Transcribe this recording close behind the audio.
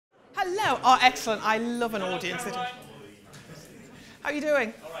Hello. Oh, excellent. I love an audience. How are you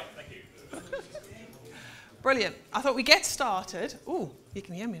doing? All right, thank you. Brilliant. I thought we'd get started. Oh, you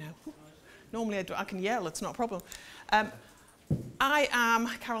can hear me now. Ooh. Normally I can yell, it's not a problem. I am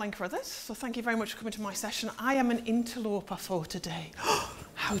Caroline Carruthers, so thank you very much for coming to my session. I am an interloper for today.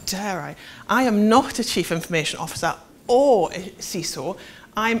 How dare I? I am not a Chief Information Officer or a CISO.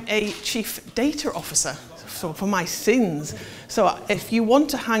 I'm a Chief Data Officer, so for my sins. So if you want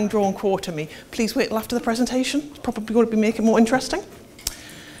to hang, draw and quarter me, please wait till after the presentation. It's probably going to make it more interesting.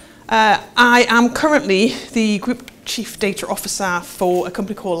 I am currently the Group Chief Data Officer for a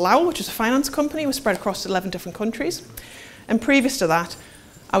company called Lowell, which is a finance company. We're spread across 11 different countries. And previous to that,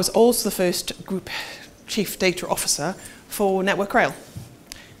 I was also the first Group Chief Data Officer for Network Rail.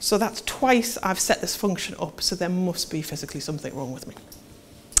 So that's twice I've set this function up, so there must be physically something wrong with me.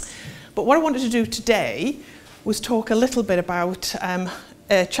 But what I wanted to do today was talk a little bit about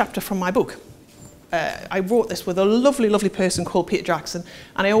a chapter from my book. I wrote this with a lovely, lovely person called Peter Jackson,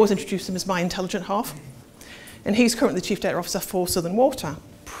 and I always introduce him as my intelligent half. And he's currently the Chief Data Officer for Southern Water.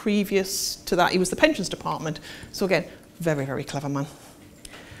 Previous to that, he was the Pensions Department. So again, very, very clever man.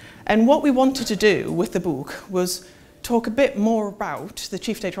 And what we wanted to do with the book was talk a bit more about the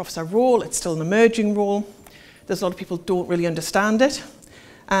Chief Data Officer role. It's still an emerging role. There's a lot of people who don't really understand it.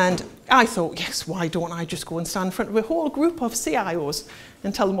 And I thought, yes, why don't I just go and stand in front of a whole group of CIOs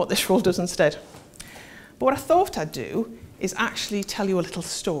and tell them what this role does instead? But what I thought I'd do is actually tell you a little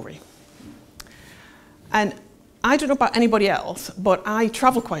story. And I don't know about anybody else, but I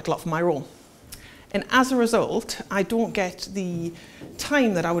travel quite a lot for my role. And as a result, I don't get the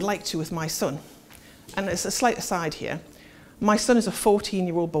time that I would like to with my son. And as a slight aside here, my son is a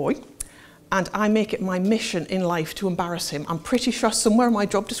 14-year-old boy, and I make it my mission in life to embarrass him. I'm pretty sure somewhere in my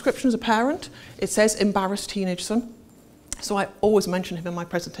job description as a parent, it says embarrassed teenage son. So I always mention him in my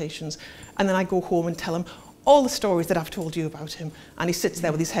presentations, and then I go home and tell him all the stories that I've told you about him, and he sits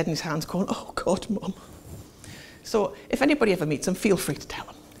there with his head in his hands going, oh God, Mum. So if anybody ever meets him, feel free to tell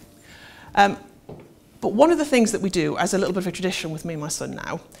him. But one of the things that we do as a little bit of a tradition with me and my son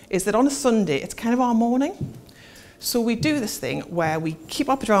now is that on a Sunday, it's kind of our morning. So we do this thing where we keep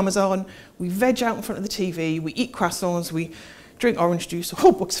our pyjamas on, we veg out in front of the TV, we eat croissants, we drink orange juice or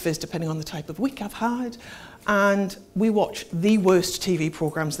whole Bucks Fizz, depending on the type of week I've had, and we watch the worst TV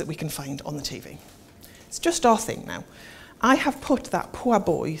programmes that we can find on the TV. It's just our thing now. I have put that poor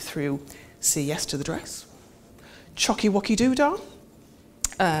boy through Say Yes to the Dress, Chocky Wocky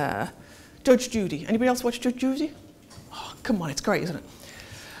Doodah, Judge Judy. Anybody else watch Judge Judy? Oh, come on, it's great, isn't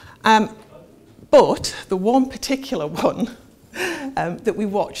it? But the one particular one that we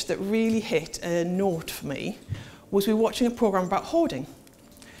watched that really hit a note for me was we were watching a programme about hoarding.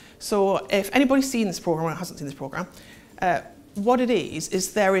 So if anybody's seen this programme or hasn't seen this programme, what it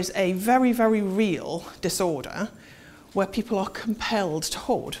is there is a very, very real disorder where people are compelled to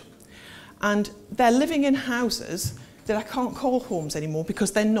hoard. And they're living in houses that I can't call homes anymore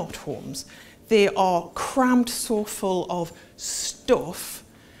because they're not homes. They are crammed so full of stuff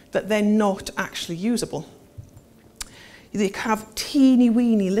that they're not actually usable. They have teeny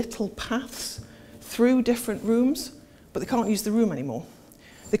weeny little paths through different rooms, but they can't use the room anymore.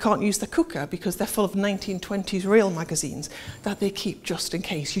 They can't use the cooker because they're full of 1920s rail magazines that they keep just in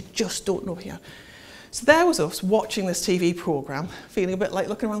case. You just don't know here. So there was us watching this TV programme, feeling a bit like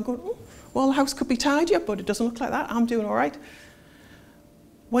looking around going, oh, well, the house could be tidier, but it doesn't look like that. I'm doing all right.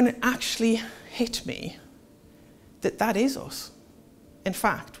 When it actually hit me that that is us. In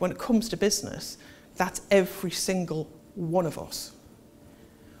fact, when it comes to business, that's every single one of us.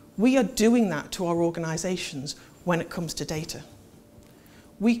 We are doing that to our organisations when it comes to data.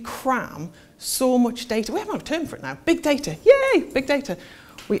 We cram so much data. We haven't a term for it now. Big data. Yay, big data.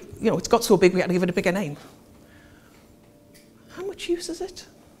 It's got so big we had to give it a bigger name. How much use is it?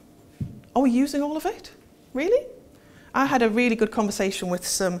 Are we using all of it? Really? I had a really good conversation with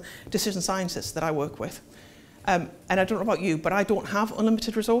some decision scientists that I work with. And I don't know about you, but I don't have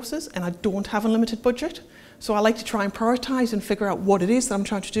unlimited resources and I don't have unlimited budget. So I like to try and prioritise and figure out what it is that I'm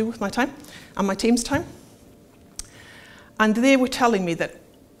trying to do with my time and my team's time. And they were telling me that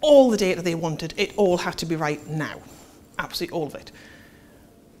all the data they wanted, it all had to be right now. Absolutely all of it.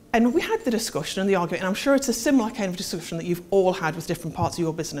 And we had the discussion and the argument, and I'm sure it's a similar kind of discussion that you've all had with different parts of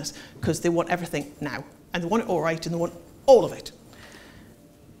your business because they want everything now. And they want it all right and they want all of it.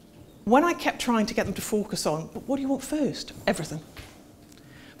 When I kept trying to get them to focus on, but what do you want first? Everything.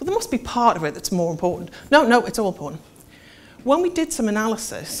 But there must be part of it that's more important. No, it's all important. When we did some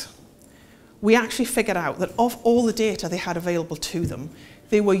analysis, we actually figured out that of all the data they had available to them,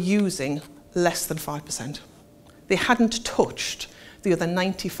 they were using less than 5%. They hadn't touched the other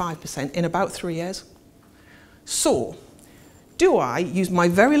 95% in about 3 years. So, do I use my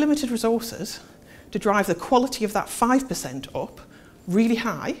very limited resources to drive the quality of that 5% up really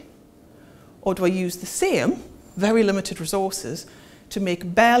high, or do I use the same very limited resources to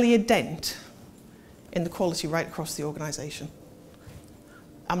make barely a dent in the quality right across the organisation?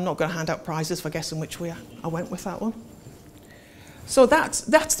 I'm not going to hand out prizes for guessing which way I went with that one. So that's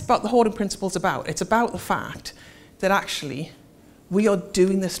what the hoarding principle's about. It's about the fact that actually we are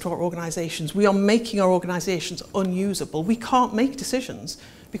doing this to our organisations. We are making our organisations unusable. We can't make decisions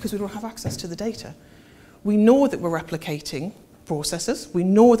because we don't have access to the data. We know that we're replicating processes. We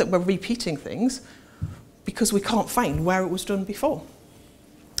know that we're repeating things because we can't find where it was done before.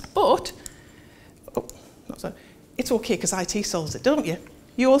 But, it's okay because IT solves it, don't you?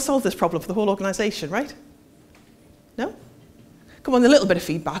 You all solve this problem for the whole organisation, right? No? Come on, a little bit of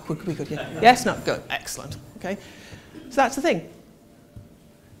feedback would be good. Yeah. Yes, no, good, excellent. Okay, so that's the thing.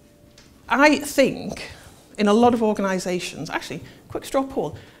 I think in a lot of organisations, actually, quick straw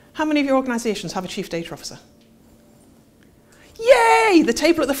poll, how many of your organisations have a chief data officer? Yay! The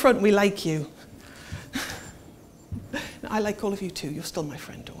table at the front, we like you. I like all of you too. You're still my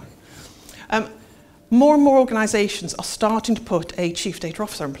friend, don't worry. More and more organisations are starting to put a chief data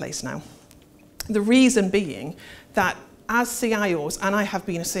officer in place now. The reason being that as CIOs, and I have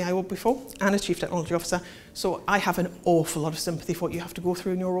been a CIO before, and a chief technology officer, so I have an awful lot of sympathy for what you have to go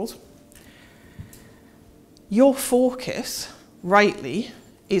through in your roles. Your focus, rightly,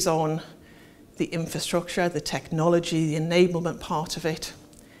 is on the infrastructure, the technology, the enablement part of it.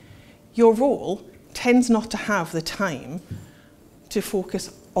 Your role tends not to have the time to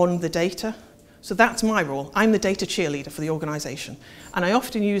focus on the data. So that's my role. I'm the data cheerleader for the organisation. And I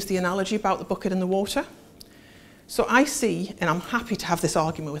often use the analogy about the bucket and the water. So I see, and I'm happy to have this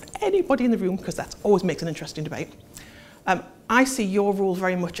argument with anybody in the room because that always makes an interesting debate. I see your role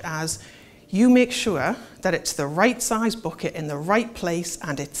very much as you make sure that it's the right size bucket in the right place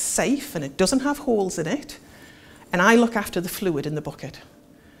and it's safe and it doesn't have holes in it. And I look after the fluid in the bucket.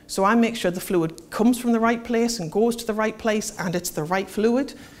 So I make sure the fluid comes from the right place and goes to the right place and it's the right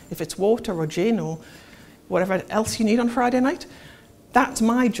fluid. If it's water or gin or whatever else you need on Friday night, that's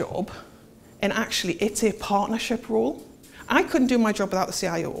my job. And actually, it's a partnership role. I couldn't do my job without the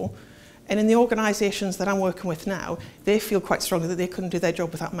CIO. And in the organisations that I'm working with now, they feel quite strongly that they couldn't do their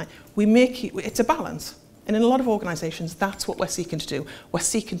job without me. It's a balance. And in a lot of organisations, that's what we're seeking to do. We're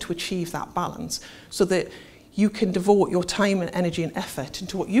seeking to achieve that balance so that you can devote your time and energy and effort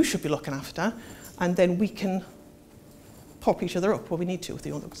into what you should be looking after, and then we can pop each other up where we need to with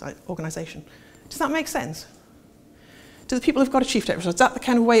the organisation. Does that make sense? Do the people who've got a chief data officer, is that the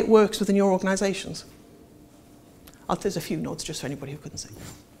kind of way it works within your organisations? There's a few notes just for anybody who couldn't see.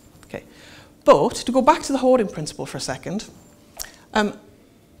 Okay. But to go back to the hoarding principle for a second,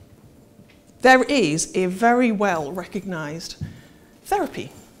 there is a very well recognised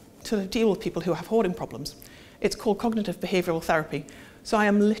therapy to deal with people who have hoarding problems. It's called cognitive behavioural therapy. So I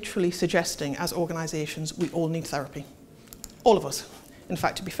am literally suggesting as organisations we all need therapy. All of us. In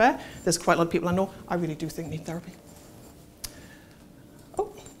fact, to be fair, there's quite a lot of people I know I really do think need therapy.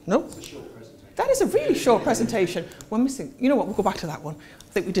 Oh, no? That is a really short presentation. We're missing, you know what, we'll go back to that one.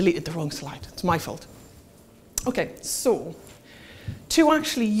 I think we deleted the wrong slide. It's my fault. Okay, so to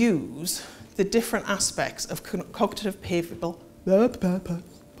actually use the different aspects of cognitive behavioural,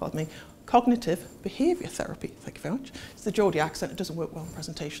 pardon me, cognitive behaviour therapy, thank you very much. It's the Geordie accent, it doesn't work well in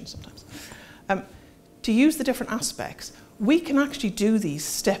presentations sometimes. To use the different aspects, we can actually do these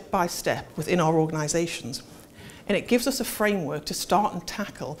step by step within our organisations. And it gives us a framework to start and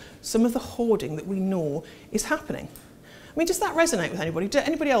tackle some of the hoarding that we know is happening. I mean, does that resonate with anybody? Does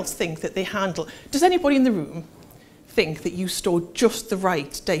anybody else think that they handle, does anybody in the room think that you store just the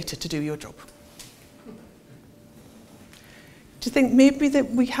right data to do your job? Do you think maybe that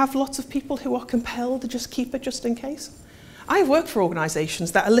we have lots of people who are compelled to just keep it just in case? I've worked for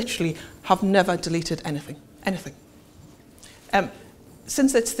organisations that literally have never deleted anything.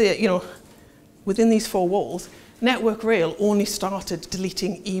 Since it's the, within these four walls, Network Rail only started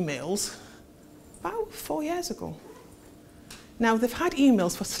deleting emails about 4 years ago. Now, they've had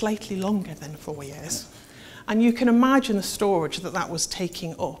emails for slightly longer than 4 years. And you can imagine the storage that that was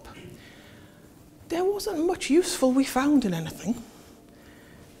taking up. There wasn't much useful we found in anything.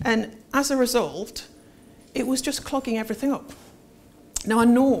 And as a result, it was just clogging everything up. Now, I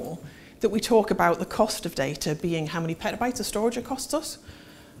know that we talk about the cost of data being how many petabytes of storage it costs us.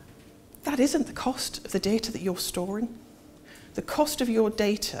 That isn't the cost of the data that you're storing. The cost of your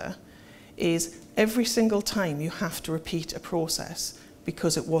data is every single time you have to repeat a process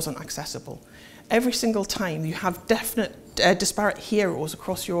because it wasn't accessible. Every single time you have definite disparate heroes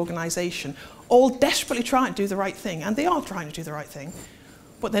across your organisation, all desperately trying to do the right thing, and they are trying to do the right thing,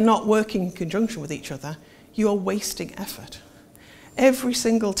 but they're not working in conjunction with each other, you are wasting effort. Every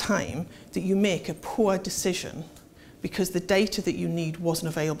single time that you make a poor decision because the data that you need wasn't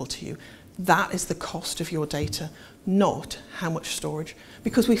available to you, that is the cost of your data, not how much storage.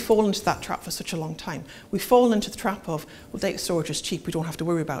 Because we fall into that trap for such a long time. We fall into the trap of, well, data storage is cheap, we don't have to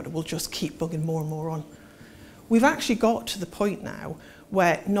worry about it, we'll just keep bugging more and more on. We've actually got to the point now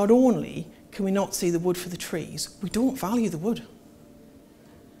where not only can we not see the wood for the trees, we don't value the wood.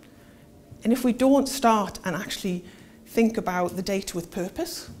 And if we don't start and actually think about the data with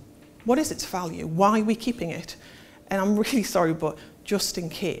purpose, what is its value? Why are we keeping it? And I'm really sorry, but just in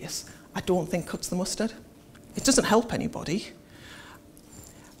case, I don't think cuts the mustard. It doesn't help anybody.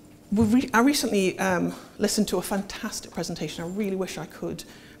 I recently listened to a fantastic presentation. I really wish I could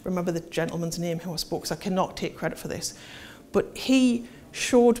remember the gentleman's name who I spoke, because I cannot take credit for this. But he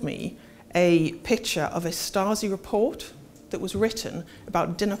showed me a picture of a Stasi report that was written about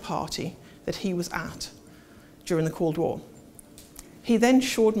a dinner party that he was at during the Cold War. He then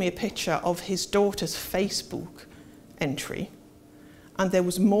showed me a picture of his daughter's Facebook entry, and there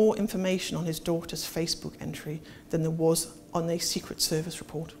was more information on his daughter's Facebook entry than there was on a Secret Service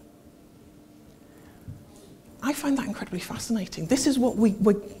report. I find that incredibly fascinating. This is what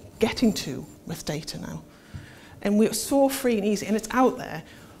we're getting to with data now. And we're so free and easy, and it's out there,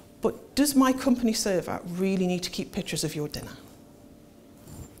 but does my company server really need to keep pictures of your dinner?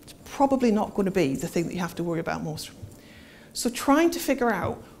 It's probably not going to be the thing that you have to worry about most. So trying to figure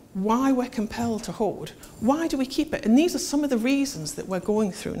out why we're compelled to hoard, why do we keep it? And these are some of the reasons that we're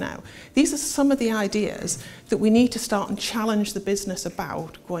going through now. These are some of the ideas that we need to start and challenge the business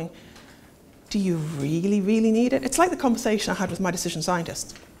about, going, do you really, really need it? It's like the conversation I had with my decision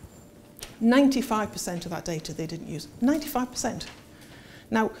scientists. 95% of that data they didn't use, 95%.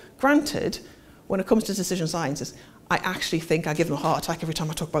 Now, granted, when it comes to decision scientists, I actually think I give them a heart attack every time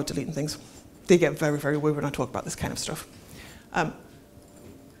I talk about deleting things. They get very, very worried when I talk about this kind of stuff.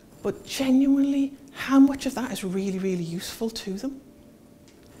 But genuinely, how much of that is really, really useful to them?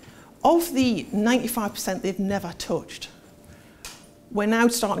 Of the 95% they've never touched, we're now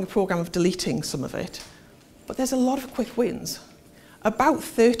starting a program of deleting some of it, but there's a lot of quick wins. About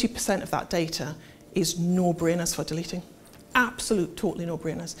 30% of that data is no-brainers for deleting. Absolute, totally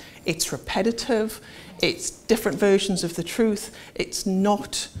no-brainers. It's repetitive, it's different versions of the truth, it's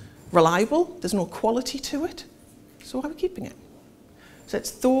not reliable, there's no quality to it, so why are we keeping it? So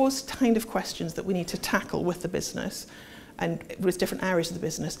it's those kind of questions that we need to tackle with the business and with different areas of the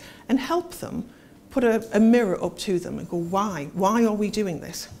business and help them put a mirror up to them and go, why? Why are we doing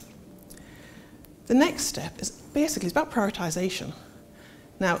this? The next step is basically it's about prioritization.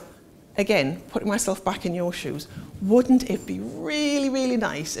 Now, again, putting myself back in your shoes, wouldn't it be really, really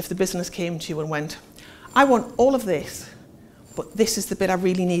nice if the business came to you and went, I want all of this, but this is the bit I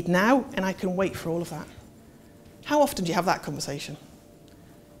really need now, and I can wait for all of that. How often do you have that conversation?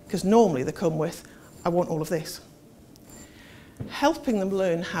 Because normally they come with, I want all of this. Helping them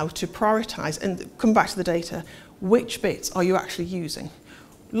learn how to prioritize and come back to the data, which bits are you actually using?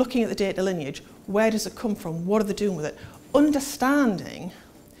 Looking at the data lineage, where does it come from? What are they doing with it? Understanding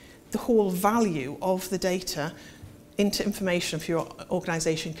the whole value of the data into information for your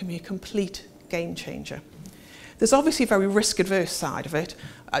organisation can be a complete game changer. There's obviously a very risk-averse side of it.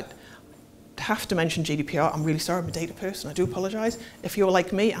 I have to mention GDPR. I'm really sorry, I'm a data person. I do apologise. If you're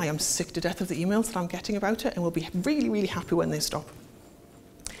like me, I am sick to death of the emails that I'm getting about it and will be really, really happy when they stop.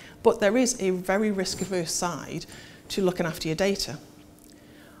 But there is a very risk-averse side to looking after your data.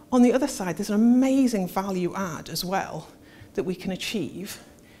 On the other side, there's an amazing value add as well that we can achieve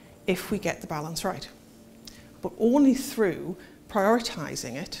if we get the balance right. But only through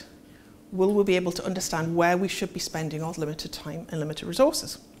prioritising it will we be able to understand where we should be spending our limited time and limited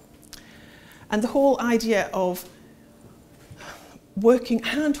resources. And the whole idea of working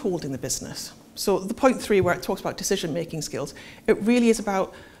hand-holding the business. So the point 3 where it talks about decision-making skills, it really is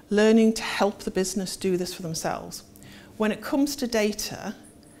about learning to help the business do this for themselves. When it comes to data,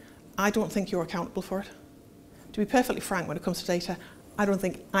 I don't think you're accountable for it. To be perfectly frank, when it comes to data, I don't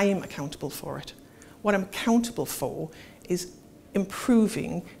think I am accountable for it. What I'm accountable for is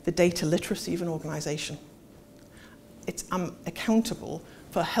improving the data literacy of an organisation. I'm accountable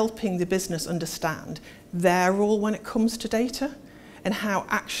for helping the business understand their role when it comes to data and how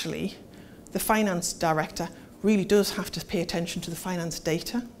actually the finance director really does have to pay attention to the finance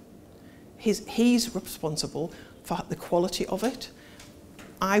data. He's responsible for the quality of it.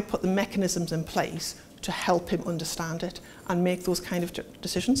 I put the mechanisms in place to help him understand it and make those kind of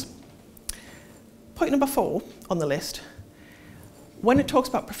decisions. Point number 4 on the list, when it talks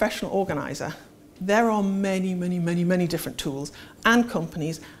about professional organiser, there are many, many, many, many different tools and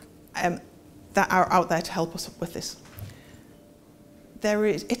companies that are out there to help us with this.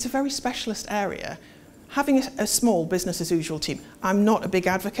 It's a very specialist area. Having a small business as usual team, I'm not a big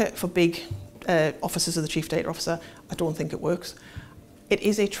advocate for big offices of the Chief Data Officer. I don't think it works. It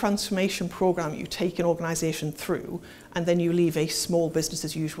is a transformation program you take an organisation through, and then you leave a small business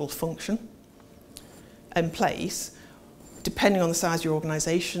as usual function in place, depending on the size of your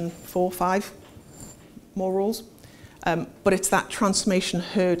organisation, 4 or 5 more roles. But it's that transformation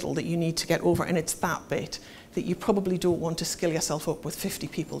hurdle that you need to get over, and it's that bit that you probably don't want to skill yourself up with 50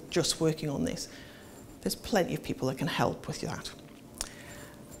 people just working on this. There's plenty of people that can help with that.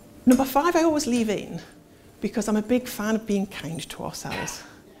 Number 5, I always leave in, because I'm a big fan of being kind to ourselves.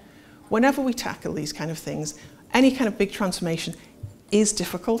 Whenever we tackle these kind of things, any kind of big transformation is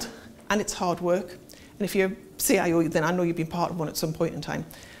difficult and it's hard work. And if you're a CIO, then I know you've been part of one at some point in time.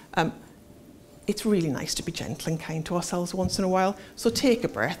 It's really nice to be gentle and kind to ourselves once in a while. So take a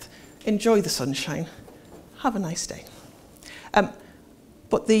breath, enjoy the sunshine, have a nice day.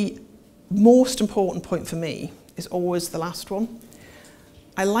 But the most important point for me is always the last one.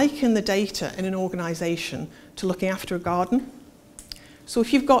 I liken the data in an organisation to looking after a garden. So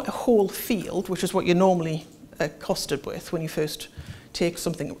if you've got a whole field, which is what you're normally costed with when you first take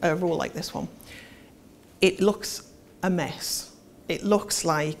a role like this one, it looks a mess. It looks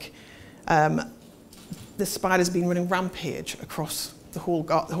like the spider's been running rampage across the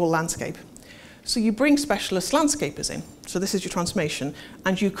whole landscape. So you bring specialist landscapers in, so this is your transformation,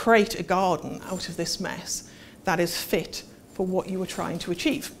 and you create a garden out of this mess that is fit for what you were trying to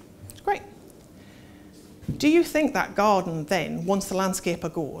achieve. Great. Do you think that garden then, once the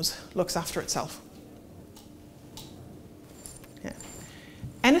landscaper goes, looks after itself? Yeah.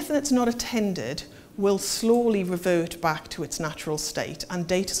 Anything that's not attended will slowly revert back to its natural state, and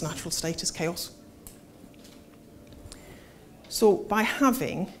data's natural state is chaos. So by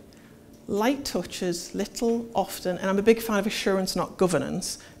having light touches, little, often, and I'm a big fan of assurance, not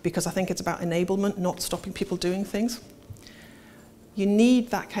governance, because I think it's about enablement, not stopping people doing things. You need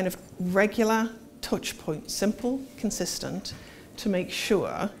that kind of regular touch point, simple, consistent, to make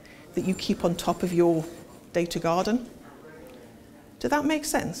sure that you keep on top of your data garden. Did that make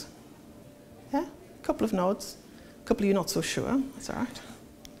sense? Yeah? A couple of nods. A couple of you not so sure. That's all right.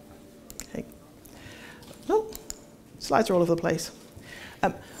 Okay. No, slides are all over the place.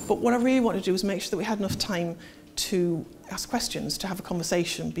 But what I really want to do is make sure that we had enough time to ask questions, to have a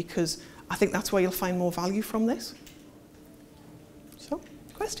conversation, because I think that's where you'll find more value from this. So,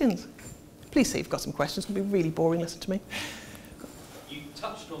 questions? Please say you've got some questions. It'll be really boring, listen to me. You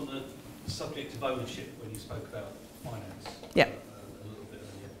touched on the subject of ownership when you spoke about finance yeah. A little bit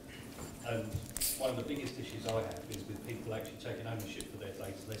earlier. And one of the biggest issues I have is with people actually taking ownership for their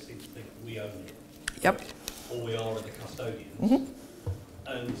data. They seem to think we own it. Yep. Or we are the custodians. Mm-hmm.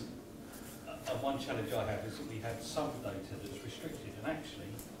 And one challenge I have is that we have some data that's restricted, and actually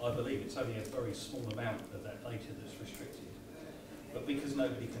I believe it's only a very small amount of that data that's restricted. But because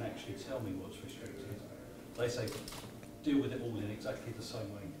nobody can actually tell me what's restricted, they say deal with it all in exactly the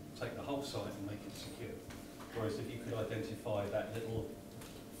same way. Take the whole site and make it secure. Whereas if you could identify that little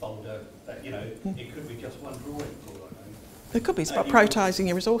folder, that it could be just one drawing for all I know. It could be. It's about prioritising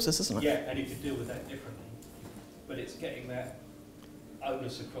your resources, isn't it? Yeah, and you could deal with that differently. But it's getting that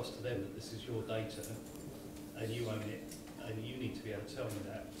onus across to them that this is your data and you own it and you need to be able to tell me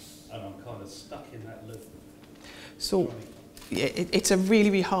that, and I'm kind of stuck in that loop. So yeah, it's a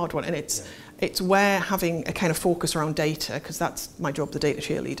really, really hard one, and it's where having a kind of focus around data, because that's my job, the data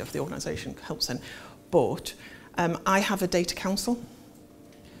cheerleader of the organisation, helps in. But I have a data council.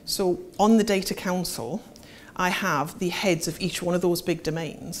 So on the data council, I have the heads of each one of those big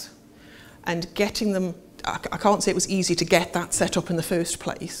domains, and getting them, I can't say it was easy to get that set up in the first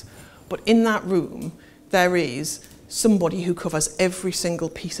place, but in that room there is somebody who covers every single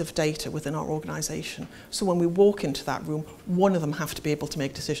piece of data within our organisation. So when we walk into that room, one of them have to be able to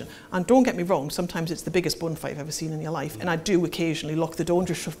make a decision. And don't get me wrong, sometimes it's the biggest bun fight you've ever seen in your life, and I do occasionally lock the door and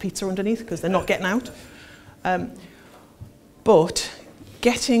just shove pizza underneath because they're not getting out. But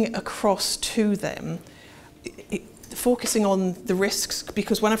getting across to them, focusing on the risks,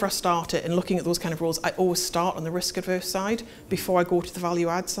 because whenever I start it and looking at those kind of roles, I always start on the risk adverse side before I go to the value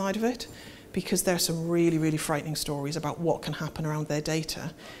add side of it, because there are some really, really frightening stories about what can happen around their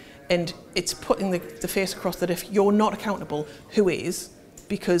data. And it's putting the face across that if you're not accountable, who is?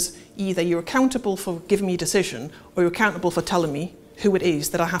 Because either you're accountable for giving me a decision, or you're accountable for telling me who it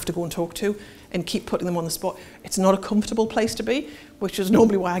is that I have to go and talk to, and keep putting them on the spot. It's not a comfortable place to be, which is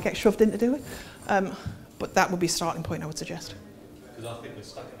normally why I get shoved in to do it. But that would be a starting point, I would suggest. Because I think we're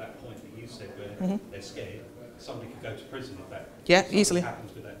stuck at that point that you said where they're scared. Somebody could go to prison if that easily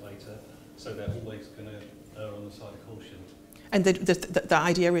happens with that data. So they're always going to err on the side of caution. And the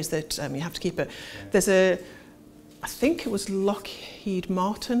idea is that you have to keep it. There's I think it was Lockheed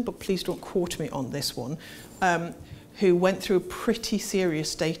Martin, but please don't quote me on this one, who went through a pretty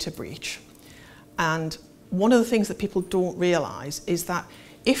serious data breach. And one of the things that people don't realise is that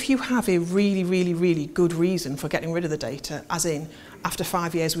if you have a really, really, really good reason for getting rid of the data, as in after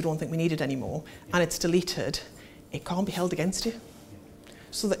 5 years we don't think we need it anymore, and it's deleted, it can't be held against you.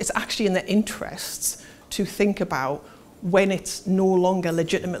 So that it's actually in their interests to think about when it's no longer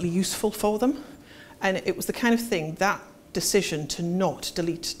legitimately useful for them. And it was the kind of thing, that decision to not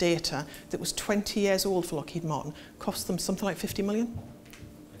delete data that was 20 years old for Lockheed Martin cost them something like 50 million.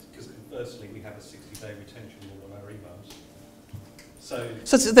 Because conversely, we have a 60-day retention rule on our emails.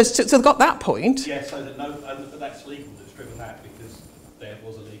 So they've got that point. Yeah, so that but that's legal that's driven that, because there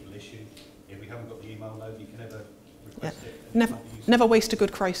was a legal issue. If we haven't got the email, nobody can ever request it. Never waste a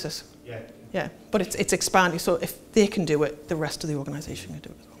good crisis. Yeah. Yeah, but it's expanding, so if they can do it, the rest of the organisation can do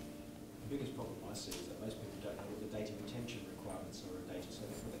it as well. The biggest problem I see is that most people don't know what the data retention requirements are of data, so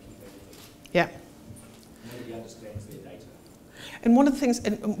therefore they keep everything. Yeah. Nobody understands their data. And one of the things,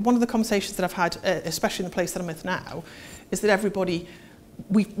 and one of the conversations that I've had, especially in the place that I'm with now, is that everybody,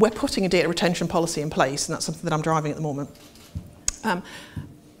 we're putting a data retention policy in place, and that's something that I'm driving at the moment.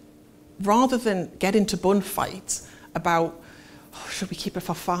 Rather than get into bun fights about, should we keep it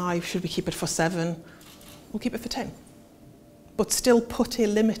for 5, should we keep it for 7, we'll keep it for 10. But still put a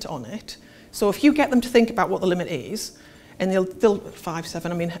limit on it. So if you get them to think about what the limit is, and they'll 5,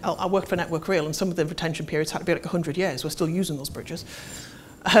 7, I mean, I worked for Network Rail, and some of the retention periods had to be like 100 years. We're still using those bridges.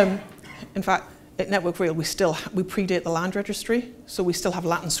 In fact, at Network Rail, we predate the land registry, so we still have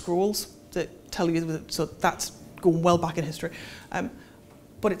Latin scrolls that tell you, so that's going well back in history.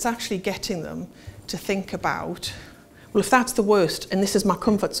 But it's actually getting them to think about, well, if that's the worst, and this is my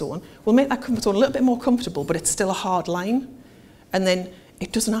comfort zone, we'll make that comfort zone a little bit more comfortable, but it's still a hard line. And then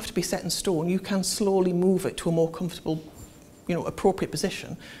it doesn't have to be set in stone. You can slowly move it to a more comfortable, appropriate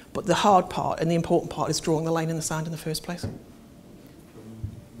position. But the hard part and the important part is drawing the line in the sand in the first place. From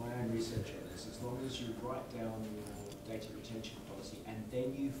my own research on this, as long as you write down your data retention policy and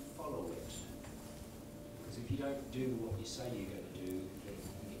then you follow it, because if you don't do what you say you're going to do, then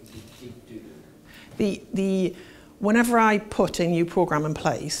it's a big do-do. Whenever I put a new program in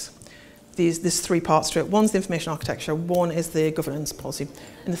place, there's 3 parts to it. One's the information architecture, one is the governance policy,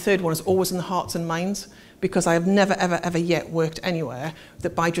 and the third one is always in the hearts and minds, because I have never, ever, ever yet worked anywhere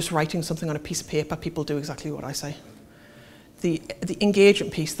that by just writing something on a piece of paper, people do exactly what I say. The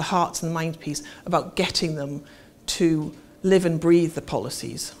engagement piece, the hearts and the mind piece, about getting them to live and breathe the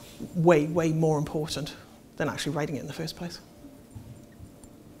policies, way, way more important than actually writing it in the first place.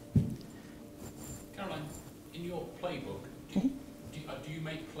 Caroline, in your playbook, do you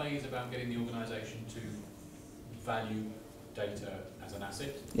make plays about getting the organisation to value data as an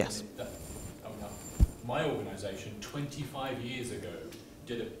asset? Yes. My organisation, 25 years ago,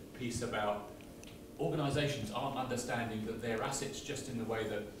 did a piece about organisations aren't understanding that they're assets just in the way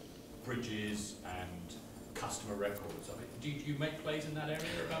that bridges and customer records. I mean, do you make plays in that area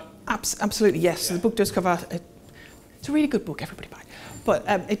about? Absolutely, yes. Yeah. So the book does cover, it's a really good book, everybody buy it. But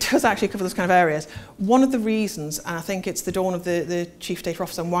it does actually cover those kind of areas. One of the reasons, and I think it's the dawn of the Chief Data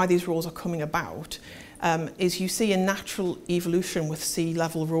Officer and why these roles are coming about, is you see a natural evolution with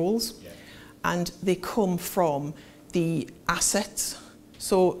C-level roles. Yeah. And they come from the assets.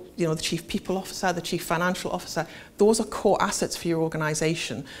 So, the Chief People Officer, the Chief Financial Officer, those are core assets for your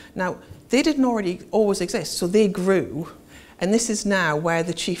organisation. Now, they didn't always exist, so they grew. And this is now where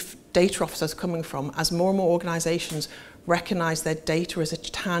the Chief Data Officer is coming from, as more and more organisations recognise their data as a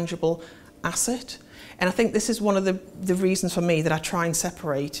tangible asset. And I think this is one of the reasons for me that I try and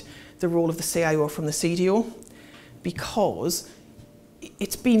separate the role of the CIO from the CDO, because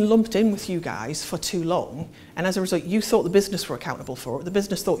it's been lumped in with you guys for too long, and as a result you thought the business were accountable for it, the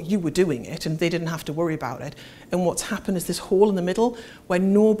business thought you were doing it and they didn't have to worry about it, and what's happened is this hole in the middle where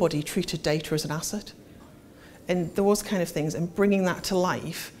nobody treated data as an asset. And those kind of things, and bringing that to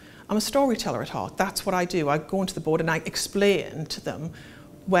life. I'm a storyteller at heart, that's what I do. I go into the board and I explain to them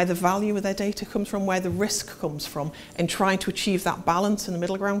where the value of their data comes from, where the risk comes from, and trying to achieve that balance in the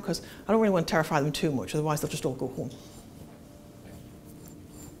middle ground, because I don't really want to terrify them too much, otherwise they'll just all go home.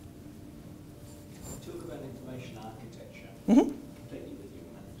 Talk about information architecture. Completely with you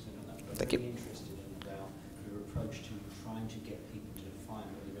 100% on that. But Thank I'm you. really interested in about your approach to trying to get people to define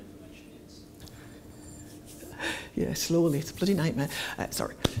what their information is. Yeah, slowly, it's a bloody nightmare.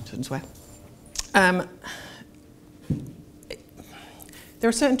 Sorry, shouldn't swear. There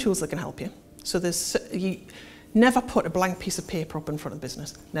are certain tools that can help you. So you never put a blank piece of paper up in front of the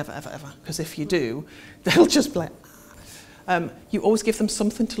business. Never, ever, ever. Because if you do, they'll just be like, you always give them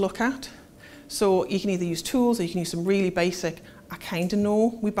something to look at. So you can either use tools or you can use some really basic, I kind of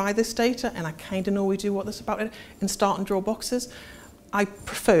know we buy this data and I kind of know we do what this about it, and start and draw boxes. I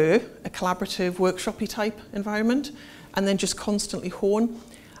prefer a collaborative, workshop-y type environment, and then just constantly hone.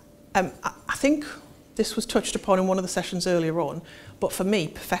 I think this was touched upon in one of the sessions earlier on, but for me,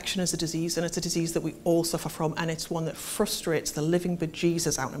 perfection is a disease, and it's a disease that we all suffer from, and it's one that frustrates the living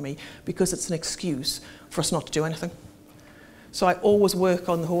bejesus out of me because it's an excuse for us not to do anything. So I always work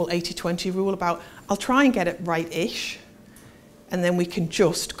on the whole 80-20 rule about, I'll try and get it right-ish, and then we can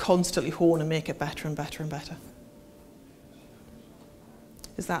just constantly hone and make it better and better and better.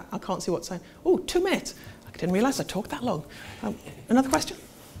 Is that, I can't see what's saying. Oh, 2 minutes. I didn't realise I talked that long. Another question?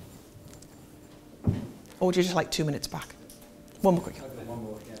 Or would you just like 2 minutes back? One more quick. I've got one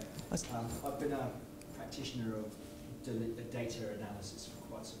more, yeah. I've been a practitioner of data analysis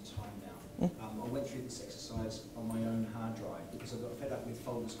for quite some time now. I went through this exercise on my own hard drive because I got fed up with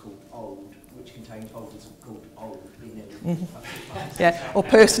folders called old, which contained folders called old in every Yeah, or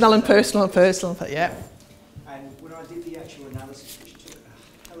personal and personal and personal, but yeah. And when I did the actual analysis, which took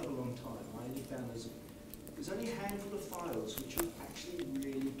a hell of a long time, I only found there's only a handful of files which I actually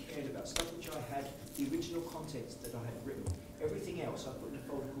really cared about, stuff which I had the original context that I had written. Everything else I put in a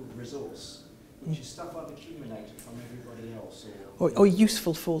folder called resource, which is stuff I've accumulated from everybody else. Or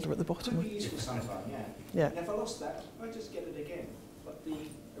useful folder at the bottom. Could be useful sometime, yeah. Yeah. And if I lost that, I just get it again. But the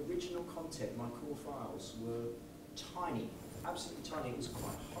original content, my core files, were tiny, absolutely tiny. It was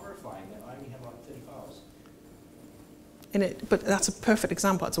quite horrifying that I only had like 30 files. But that's a perfect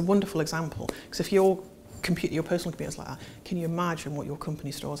example. It's a wonderful example. Because if your personal computer is like that, can you imagine what your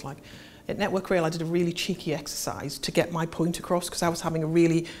company store is like? At Network Rail, I did a really cheeky exercise to get my point across because I was having a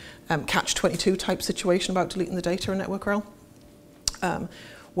really catch-22 type situation about deleting the data in Network Rail,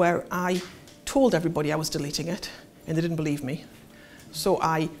 where I told everybody I was deleting it, and they didn't believe me. So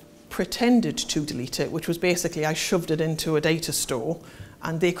I pretended to delete it, which was basically I shoved it into a data store,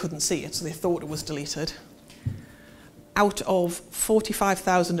 and they couldn't see it, so they thought it was deleted. Out of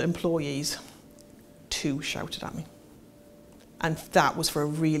 45,000 employees, 2 shouted at me. And that was for a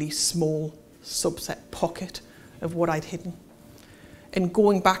really small subset pocket of what I'd hidden. And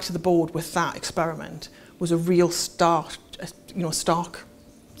going back to the board with that experiment was a real stark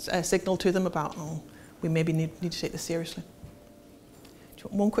signal to them about, oh, we maybe need to take this seriously. Do you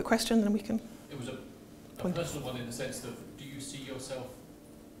want one quick question, and then we can? It was a personal one in the sense that, do you see yourself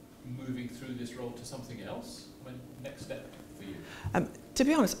moving through this role to something else? I mean, next step for you? To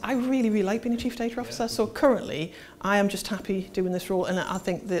be honest, I really, really like being a Chief Data Officer. Yeah. So currently, I am just happy doing this role, and I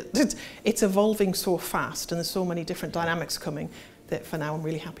think that it's evolving so fast, and there's so many different dynamics coming that for now I'm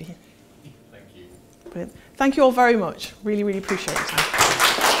really happy here. Thank you. Brilliant. Thank you all very much. Really, really appreciate it.